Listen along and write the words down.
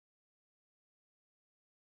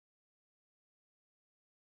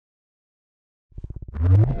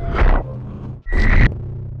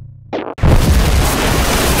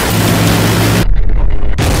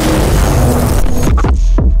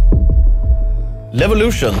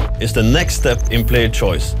Levolution is the next step in player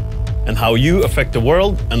choice and how you affect the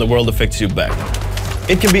world and the world affects you back.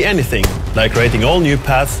 It can be anything, like creating all new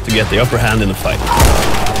paths to get the upper hand in the fight.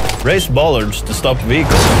 Raise bollards to stop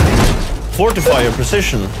vehicles. Fortify your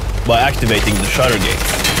position by activating the shutter gate.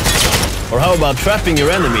 Or how about trapping your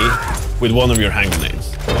enemy with one of your hand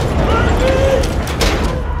grenades?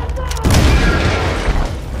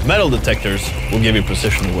 Metal detectors will give you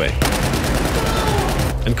position away.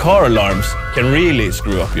 And car alarms can really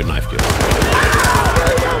screw up your knife grip.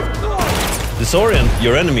 Disorient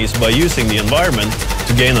your enemies by using the environment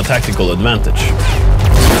to gain a tactical advantage.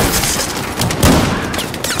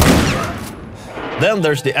 Then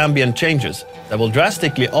there's the ambient changes that will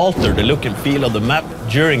drastically alter the look and feel of the map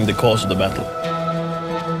during the course of the battle.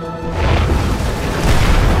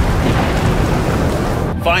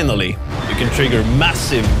 Finally, you can trigger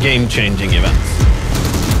massive game-changing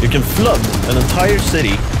events. You can flood an entire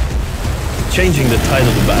city, changing the tide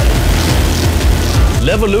of the battle.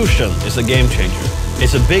 Levolution is a game changer.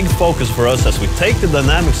 It's a big focus for us as we take the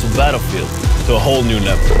dynamics of Battlefield to a whole new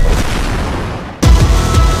level.